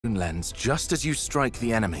lens just as you strike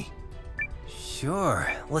the enemy.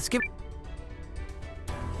 Sure, let's get...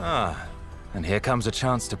 Ah, and here comes a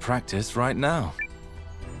chance to practice right now.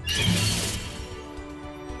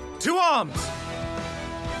 To arms!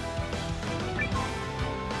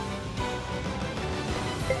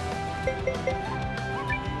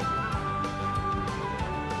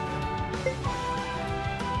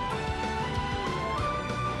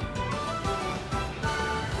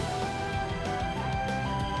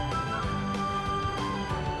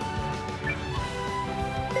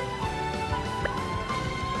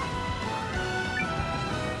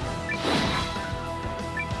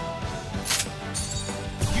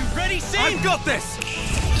 I've got this!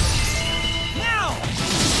 Now!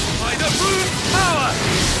 By the brute power!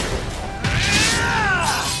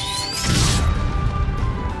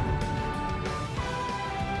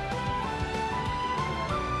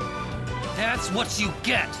 That's what you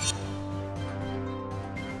get!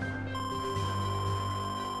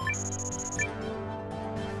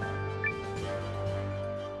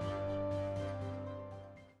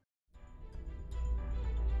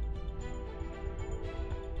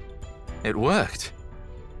 It worked.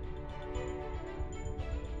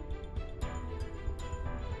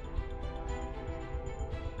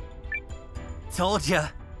 Told ya.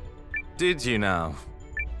 Did you now?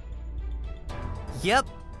 Yep.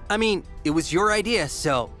 I mean, it was your idea,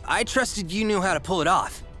 so I trusted you knew how to pull it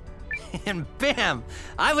off. And bam!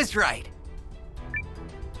 I was right.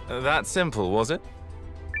 That simple, was it?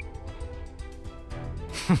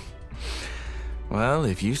 Well,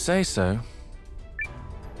 if you say so.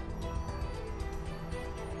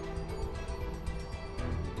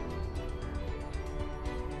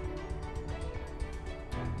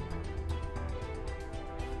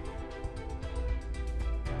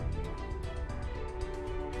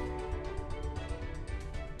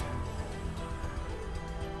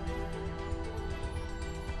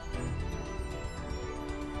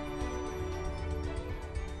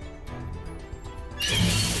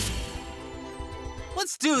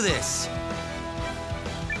 Let's do this!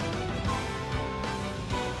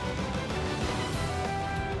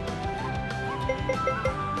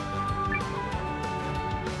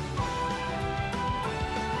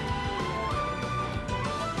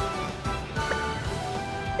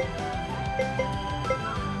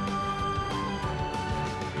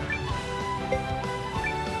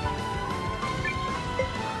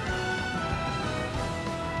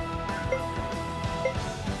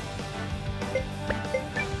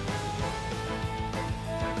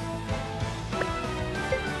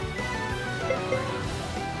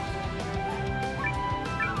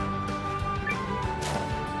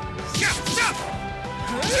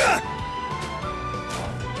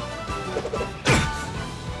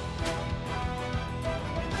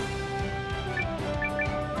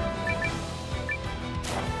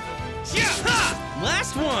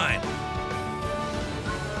 Last one!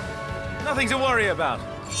 Nothing to worry about.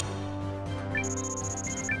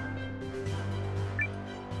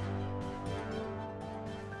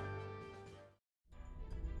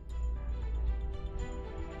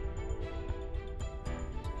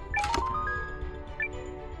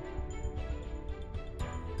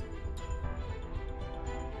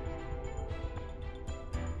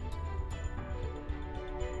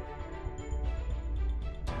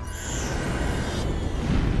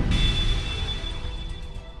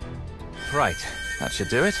 Right, that should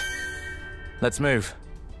do it. Let's move.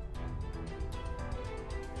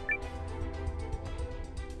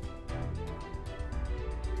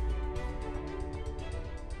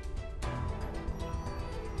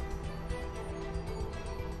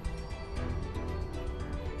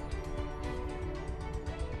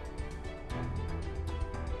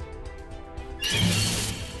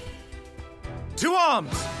 To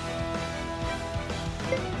arms!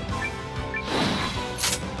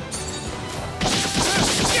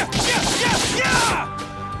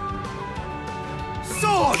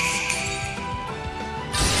 Swords!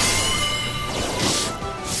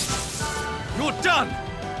 You're done!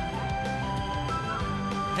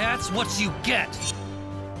 That's what you get!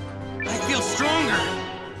 I feel stronger!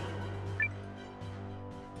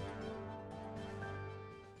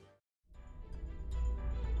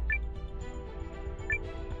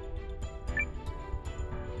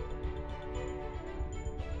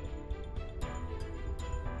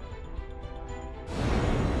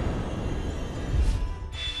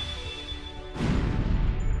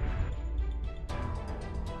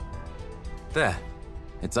 There.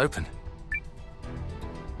 It's open.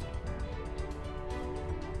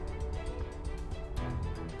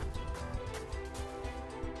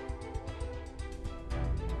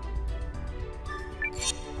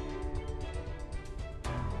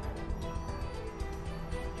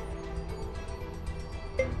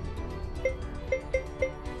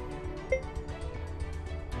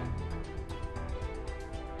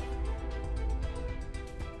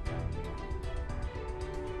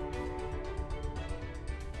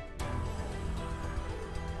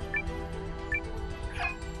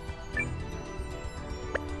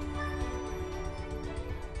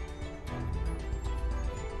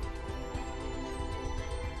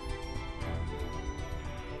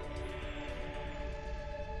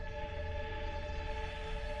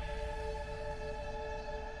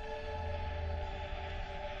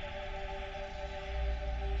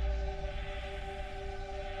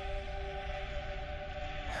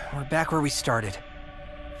 We're back where we started.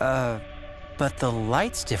 But the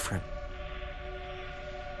light's different.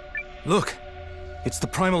 Look, it's the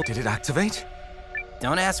primal. Did it activate?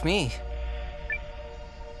 Don't ask me.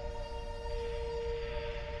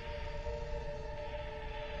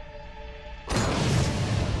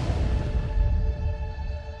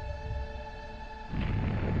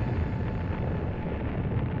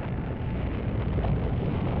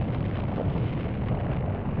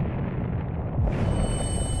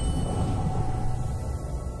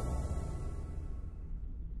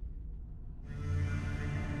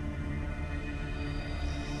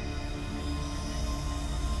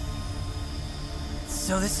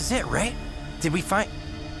 So this is it, right? Did we find...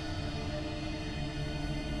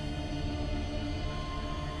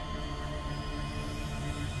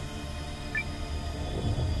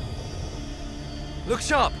 Look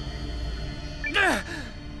sharp!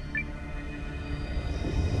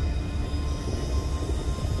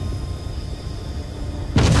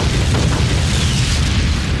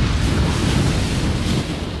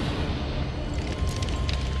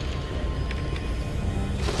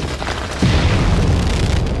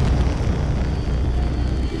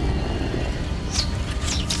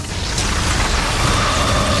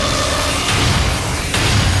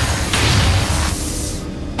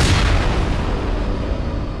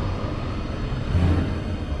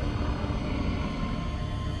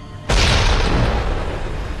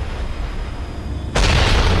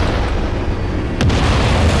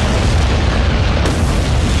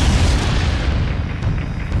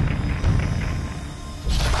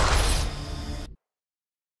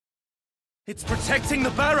 It's protecting the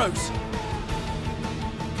barrows!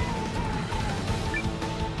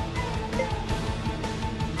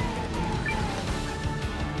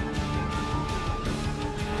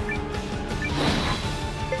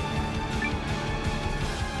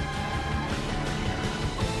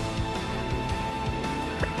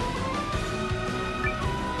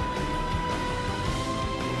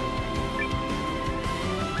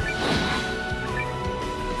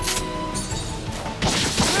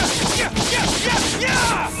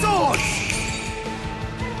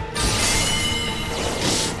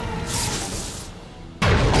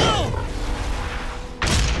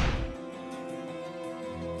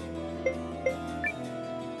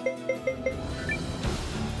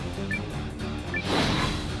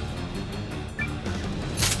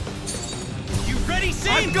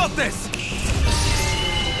 I've got this!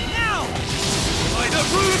 Now! By the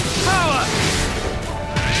root power!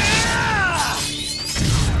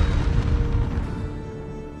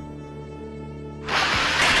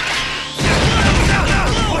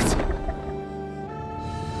 What?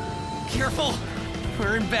 Careful!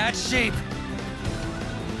 We're in bad shape.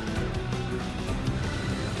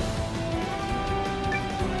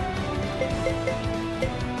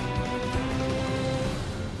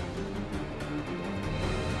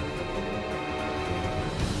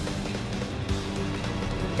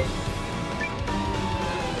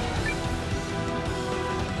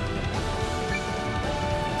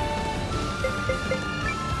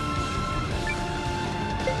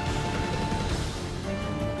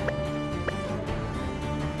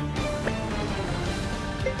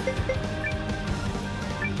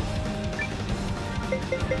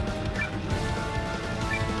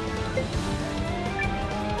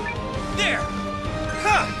 There!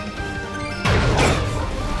 Ha!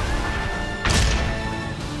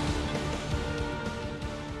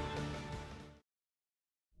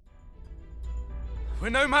 We're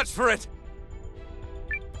no match for it!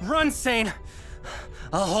 Run, Sane!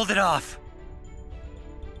 I'll hold it off.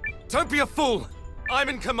 Don't be a fool! I'm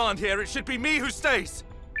in command here, it should be me who stays!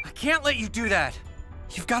 I can't let you do that.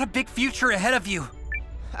 You've got a big future ahead of you.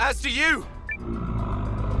 As do you! Go,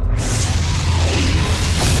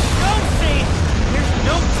 Sane! There's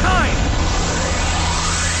no time!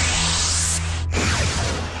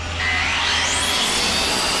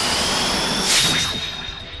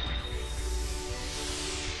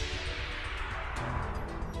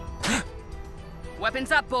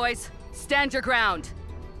 Weapons up, boys. Stand your ground.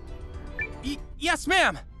 Yes,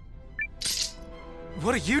 ma'am!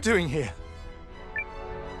 What are you doing here?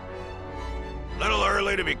 Little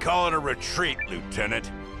early to be calling a retreat,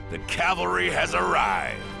 Lieutenant. The cavalry has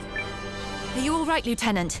arrived. Are you all right,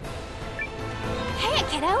 Lieutenant? Hey,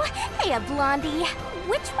 kiddo. Hey, Blondie.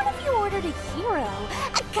 Which one of you ordered a hero?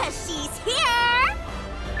 'Cause she's here!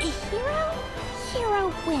 A hero? Hero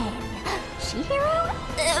when? She hero?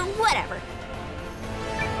 Whatever.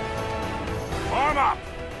 Form up!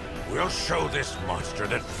 We'll show this monster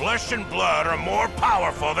that flesh and blood are more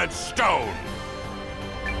powerful than stone!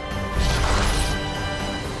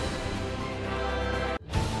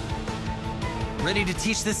 Ready to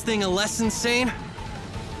teach this thing a lesson, Sane?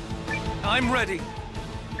 I'm ready.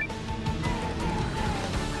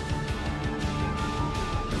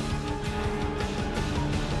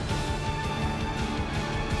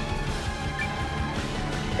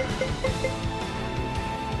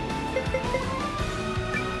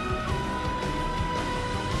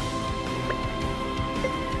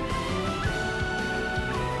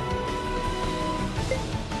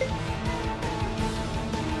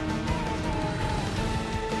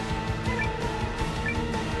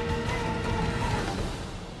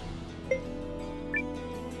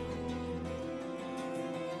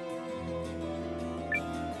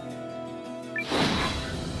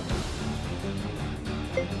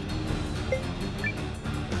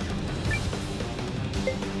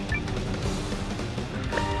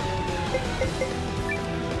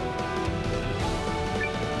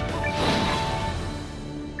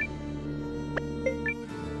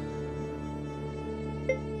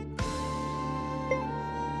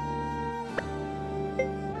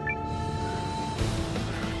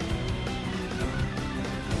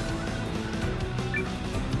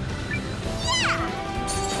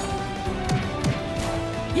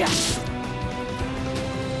 Yes!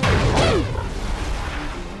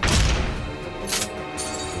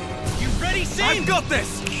 You ready, Sane? I've got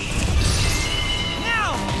this!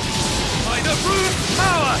 Now! By the Rune's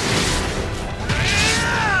power!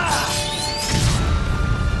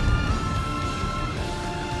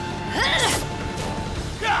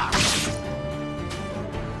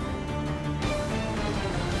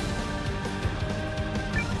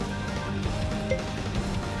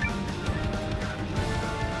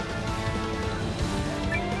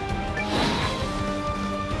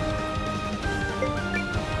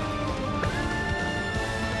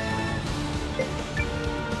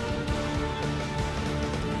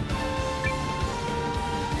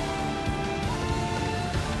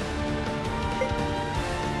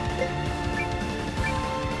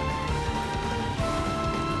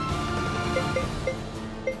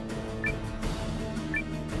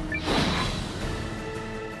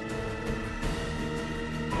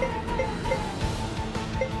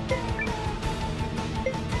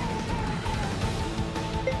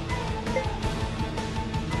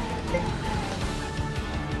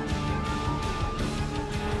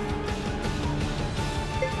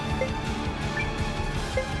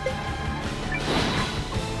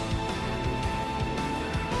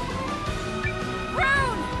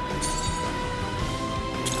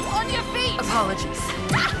 Apologies.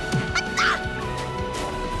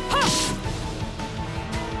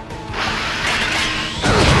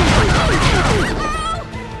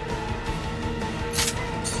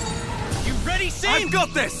 You ready, Sane? I've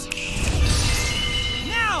got this!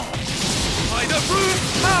 Now! By the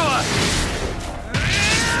Rune's power!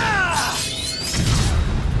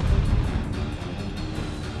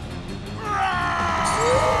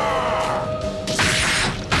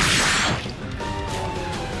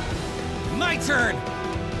 My turn!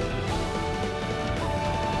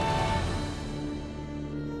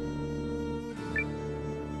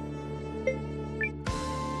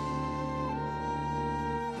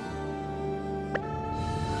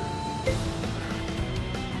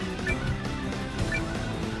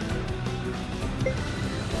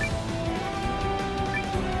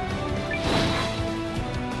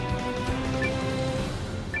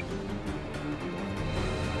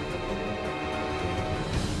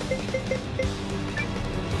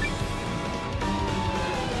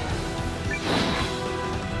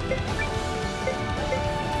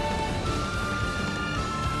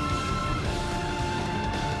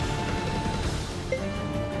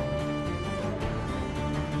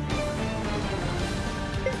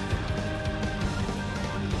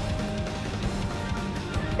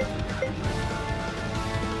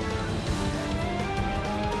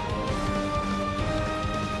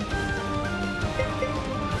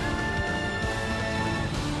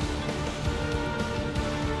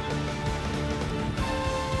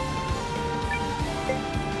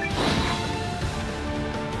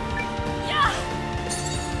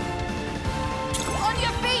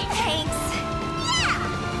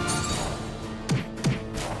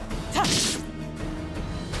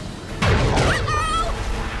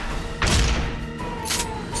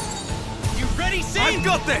 I've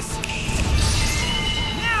got this!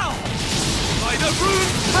 Now! By the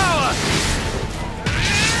Rune's power!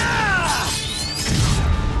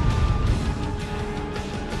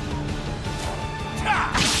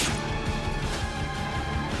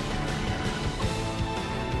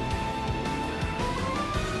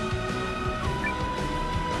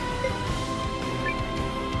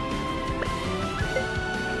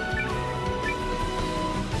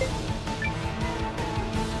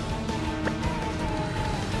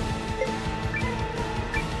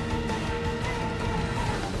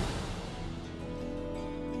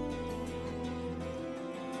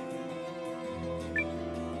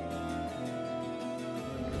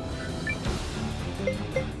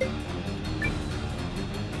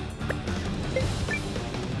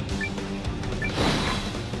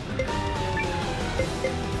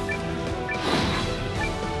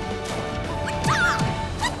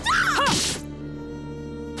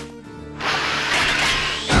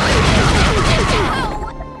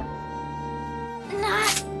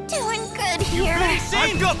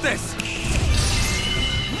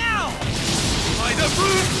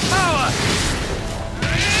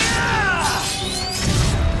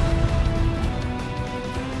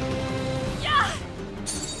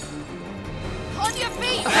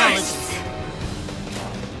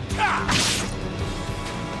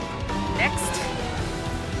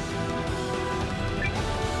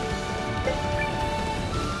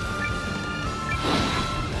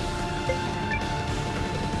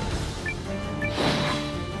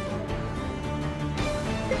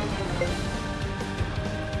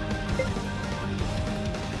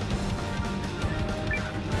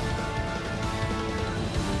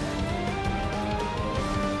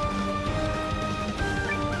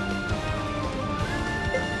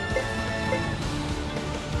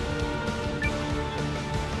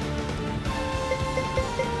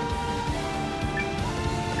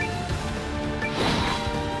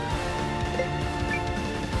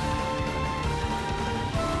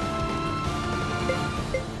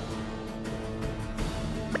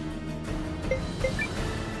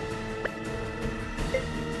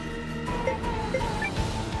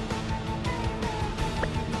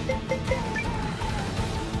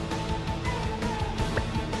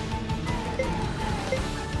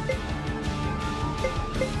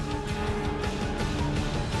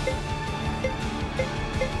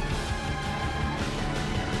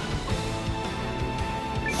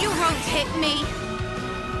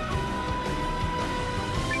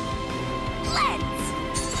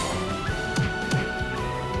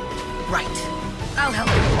 I'll help.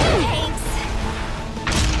 Thanks.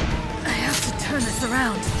 I have to turn this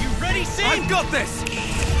around. You ready, Sin? I've got this!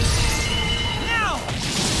 Now!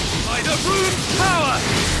 By the rune power!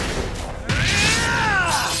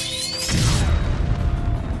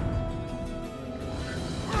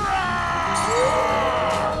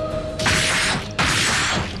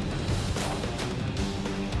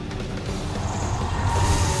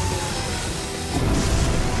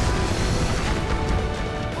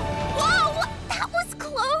 Whoa! That was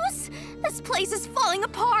close! This place is falling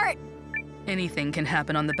apart! Anything can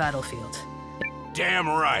happen on the battlefield. Damn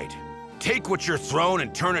right. Take what you're thrown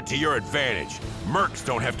and turn it to your advantage. Mercs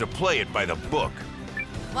don't have to play it by the book.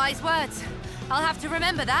 Wise words. I'll have to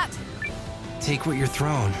remember that. Take what you're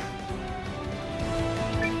thrown.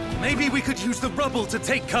 Maybe we could use the rubble to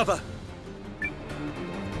take cover.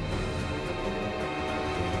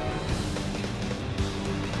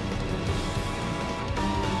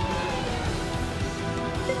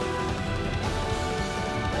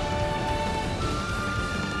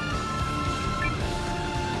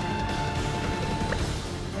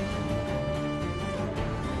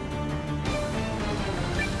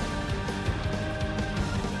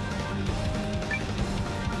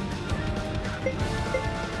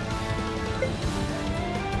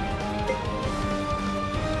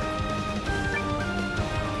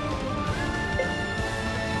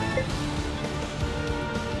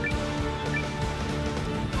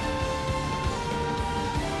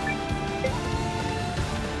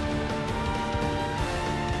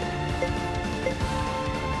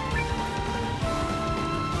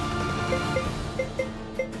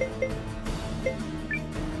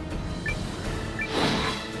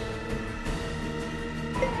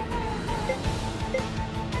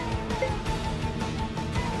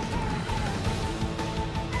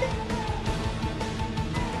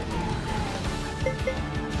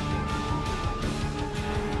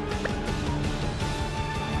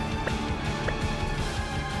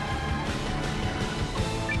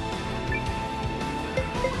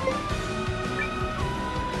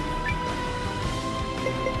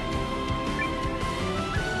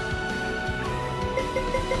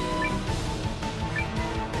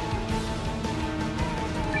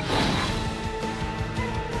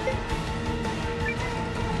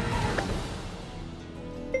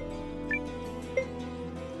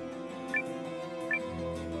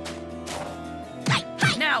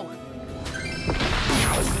 Now!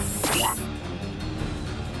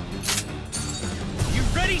 You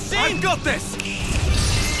ready, Sin? I've got this!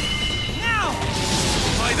 Now!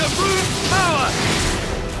 By the rune power!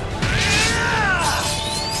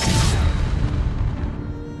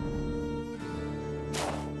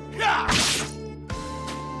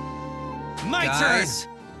 My Guys,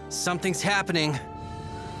 something's happening.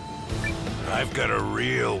 I've got a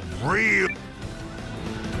real...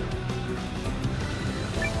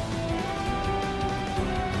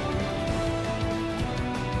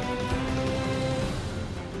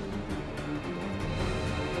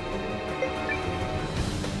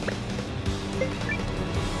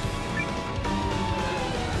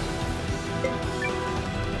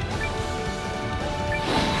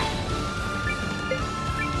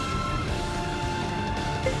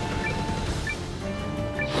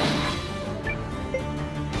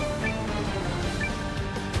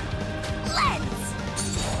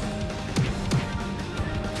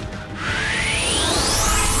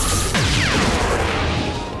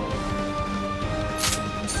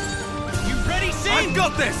 You ready, Sin? I've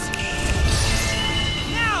got this!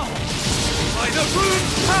 Now! By the rune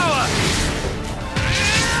power!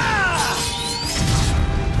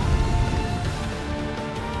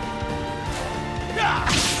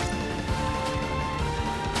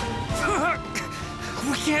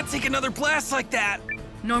 We can't take another blast like that!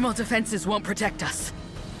 Normal defenses won't protect us.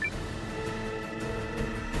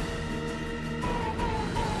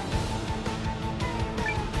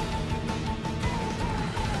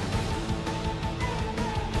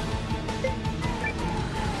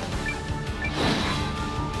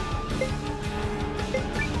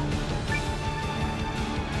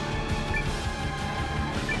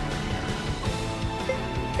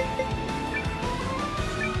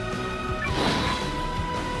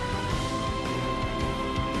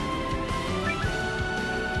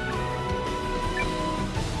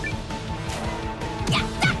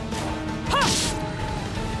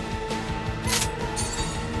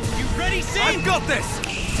 You ready, Sin? I've got this!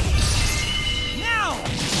 Now!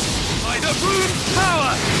 By the rune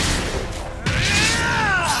power!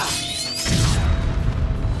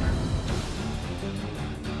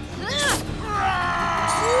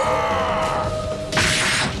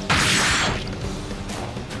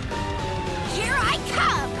 Here I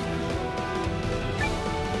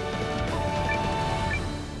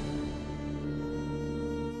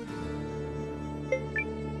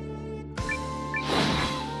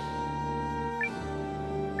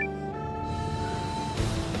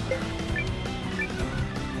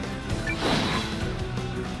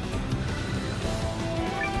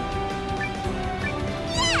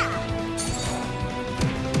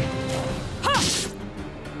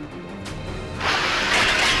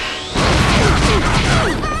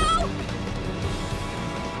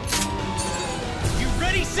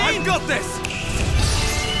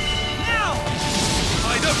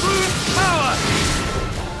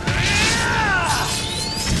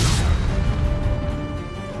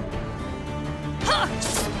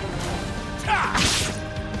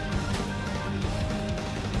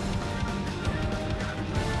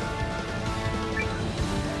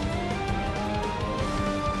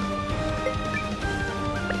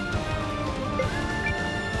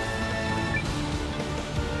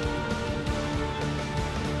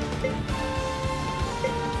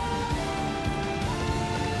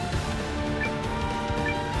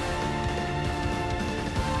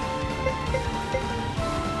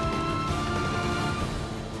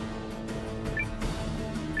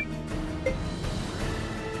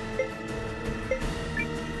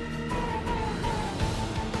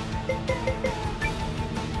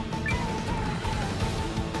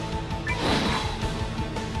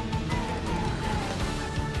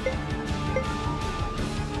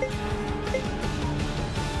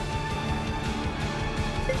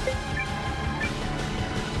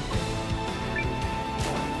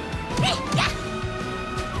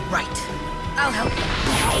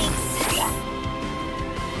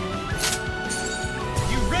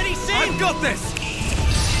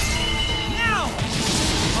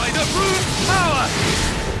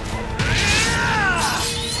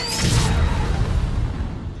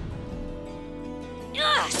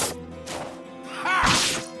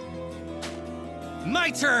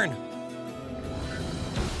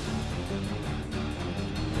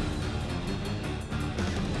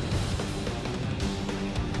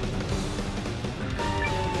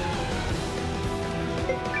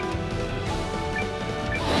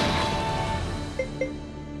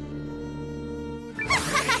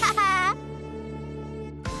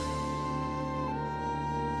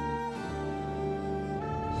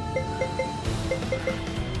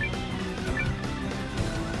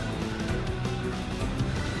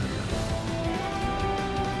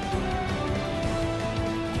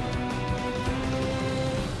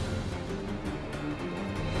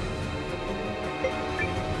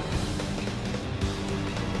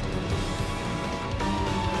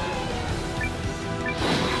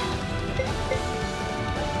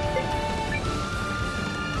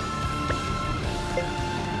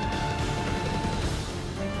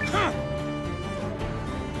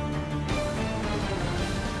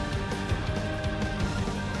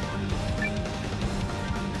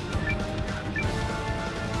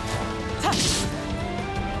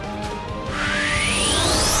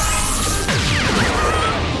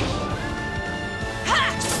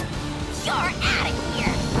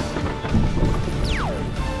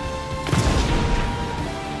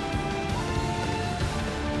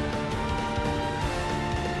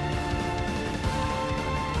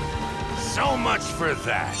for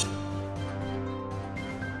that.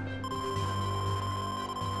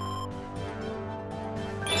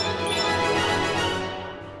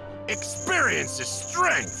 Experience is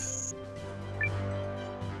strength!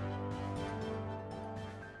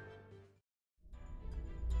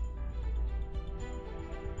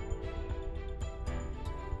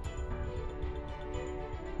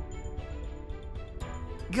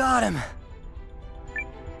 Got him.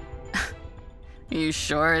 You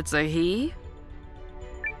sure it's a he?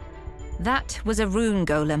 That was a rune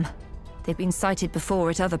golem. They've been sighted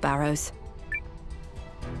before at other barrows.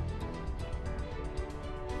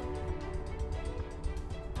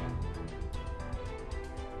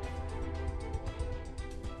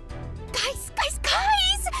 Guys!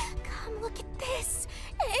 Come look at this.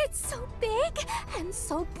 It's so big and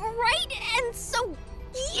so bright and so...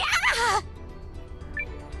 yeah!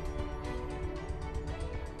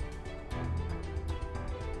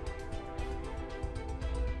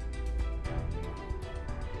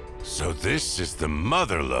 So this is the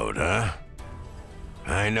mother lode, huh?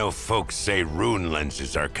 I know folks say rune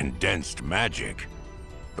lenses are condensed magic,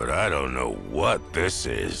 but I don't know what this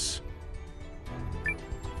is.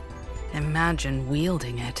 Imagine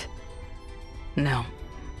wielding it. No,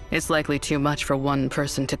 it's likely too much for one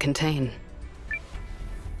person to contain.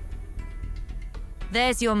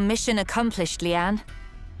 There's your mission accomplished, Leanne.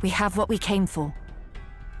 We have what we came for.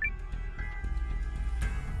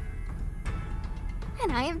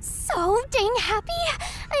 And I am so dang happy.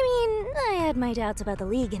 I mean, I had my doubts about the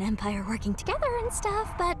League and Empire working together and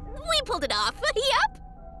stuff, but we pulled it off. Yep.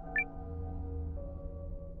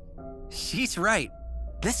 She's right.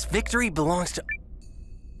 This victory belongs to...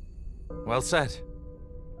 Well said.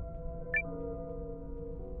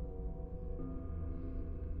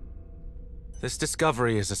 This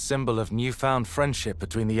discovery is a symbol of newfound friendship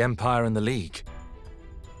between the Empire and the League.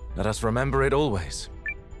 Let us remember it always.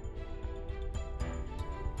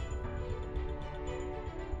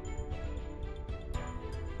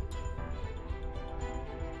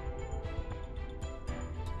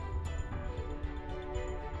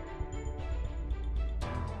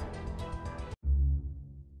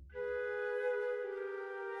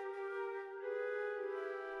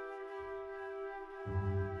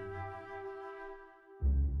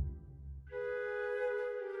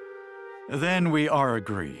 Then we are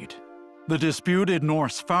agreed. The disputed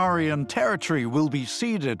Norsfarian territory will be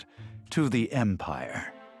ceded to the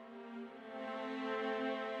Empire.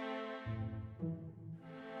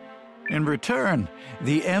 In return,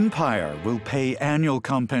 the Empire will pay annual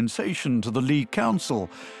compensation to the League Council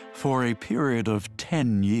for a period of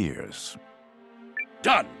 10 years.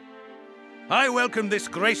 Done! I welcome this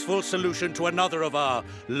graceful solution to another of our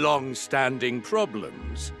long-standing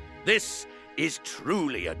problems. This is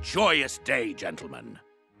truly a joyous day, gentlemen.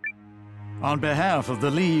 On behalf of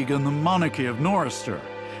the League and the monarchy of Norster,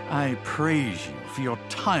 I praise you for your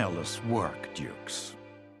tireless work, Dukes.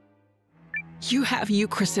 You have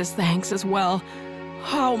Euchrist's thanks as well.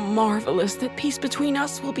 How marvelous that peace between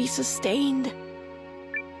us will be sustained.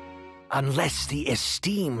 Unless the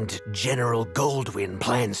esteemed General Goldwyn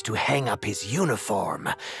plans to hang up his uniform,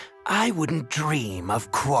 I wouldn't dream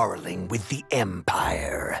of quarreling with the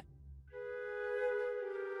Empire.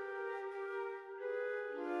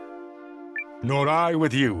 Nor I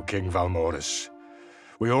with you, King Valmorus.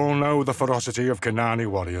 We all know the ferocity of Kanani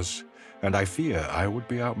warriors, and I fear I would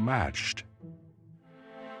be outmatched.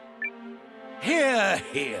 Hear,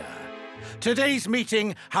 hear. Today's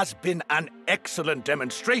meeting has been an excellent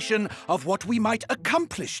demonstration of what we might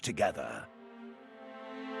accomplish together.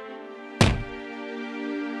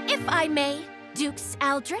 If I may, Dukes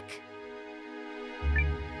Aldrich.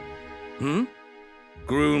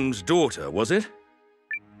 Groom's daughter, was it?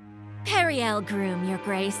 Periel Groom, Your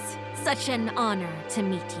Grace. Such an honor to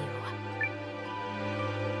meet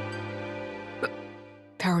you.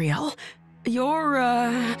 Periel, you're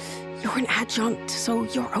an adjunct, so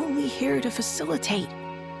you're only here to facilitate.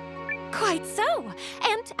 Quite so.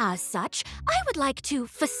 And as such, I would like to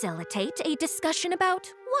facilitate a discussion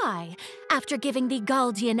about why, after giving the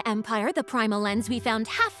Galdian Empire the primal lens we found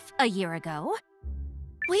half a year ago,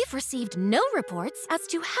 we've received no reports as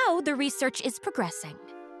to how the research is progressing.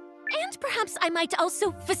 And perhaps I might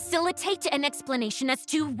also facilitate an explanation as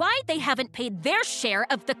to why they haven't paid their share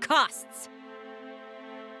of the costs.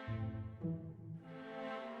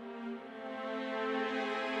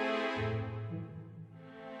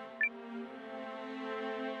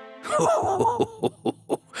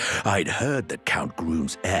 I'd heard that Count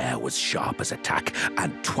Groom's air was sharp as a tack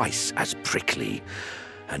and twice as prickly,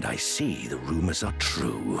 and I see the rumors are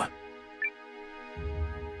true.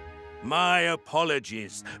 My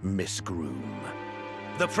apologies, Miss Groom.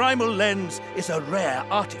 The primal lens is a rare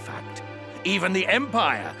artifact. Even the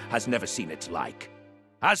Empire has never seen its like.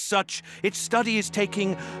 As such, its study is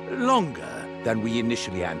taking longer than we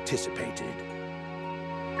initially anticipated.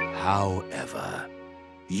 However,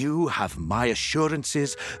 you have my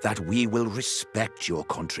assurances that we will respect your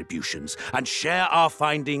contributions and share our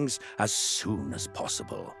findings as soon as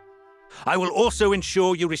possible. I will also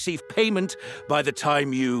ensure you receive payment by the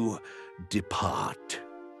time you depart.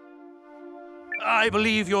 I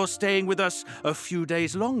believe you're staying with us a few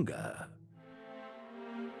days longer.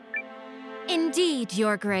 Indeed,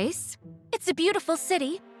 Your Grace. It's a beautiful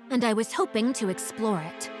city, and I was hoping to explore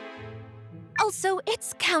it. Also,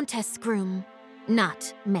 it's Countess Groom,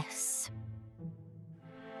 not Miss.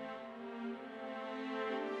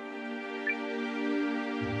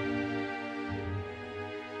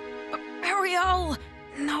 Ariel!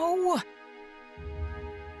 No!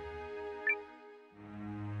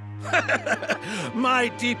 My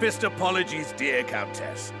deepest apologies, dear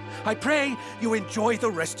Countess. I pray you enjoy the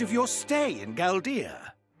rest of your stay in Galdea.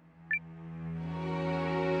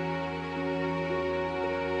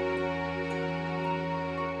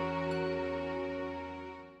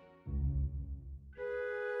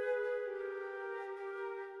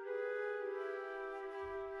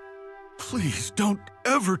 Please don't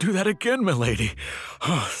ever do that again, milady.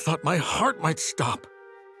 Oh, thought my heart might stop.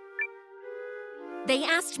 They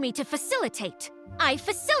asked me to facilitate. I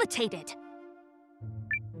facilitated.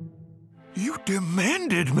 You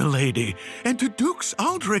demanded, milady, and to Dukes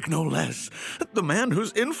Aldrich, no less. The man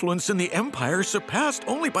whose influence in the Empire surpassed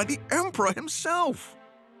only by the Emperor himself.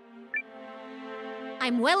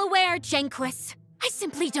 I'm well aware, Janquis. I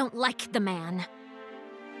simply don't like the man.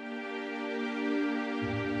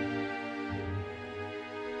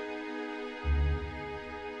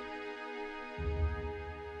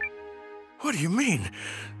 What do you mean?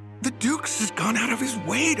 The Dukes has gone out of his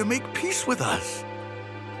way to make peace with us.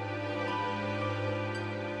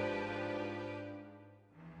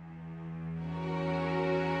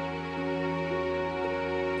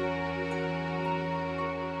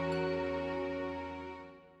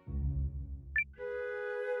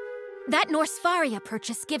 That Norsfaria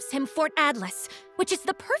purchase gives him Fort Atlas, which is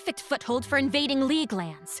the perfect foothold for invading League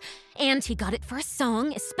lands. And he got it for a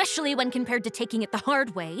song, especially when compared to taking it the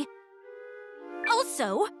hard way.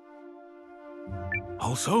 Also...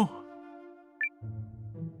 Also?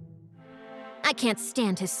 I can't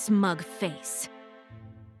stand his smug face.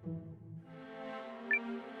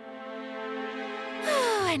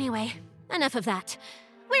 Anyway, enough of that.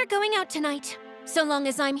 We're going out tonight. So long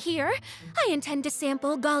as I'm here, I intend to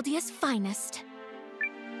sample Galdia's finest.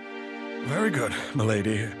 Very good,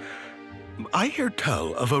 milady. I hear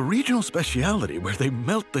tell of a regional speciality where they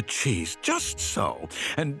melt the cheese just so,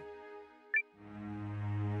 and...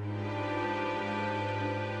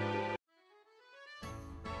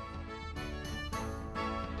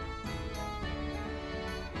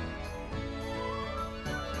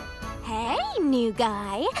 Hey, new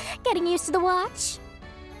guy. Getting used to the watch?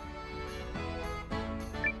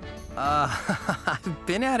 I've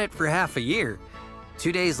been at it for half a year.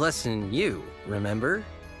 2 days less than you, remember?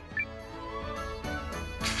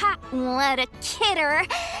 Ha! What a kidder!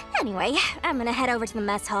 Anyway, I'm gonna head over to the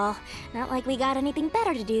mess hall. Not like we got anything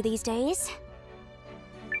better to do these days.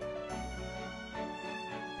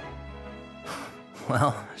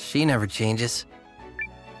 Well, she never changes.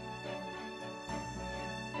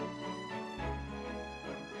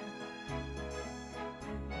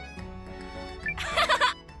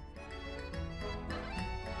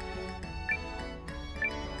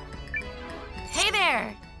 Hey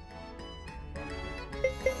there!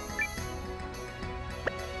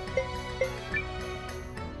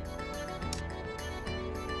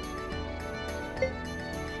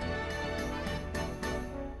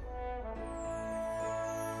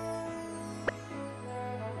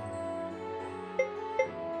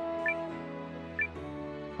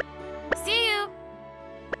 See you!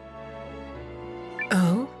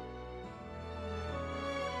 Oh?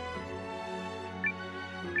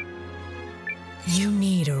 You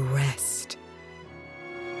need a rest.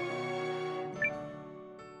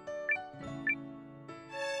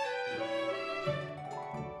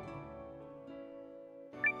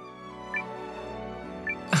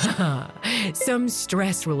 Some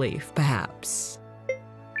stress relief, perhaps.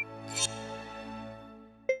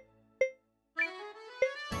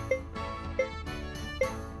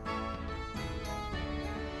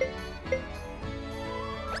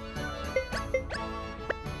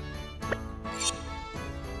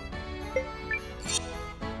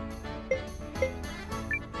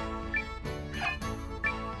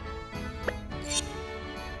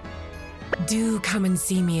 Do come and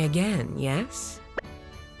see me again, yes?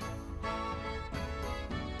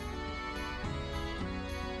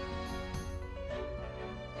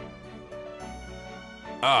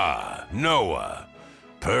 Ah, Noah.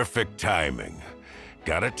 Perfect timing.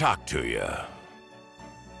 Gotta talk to you.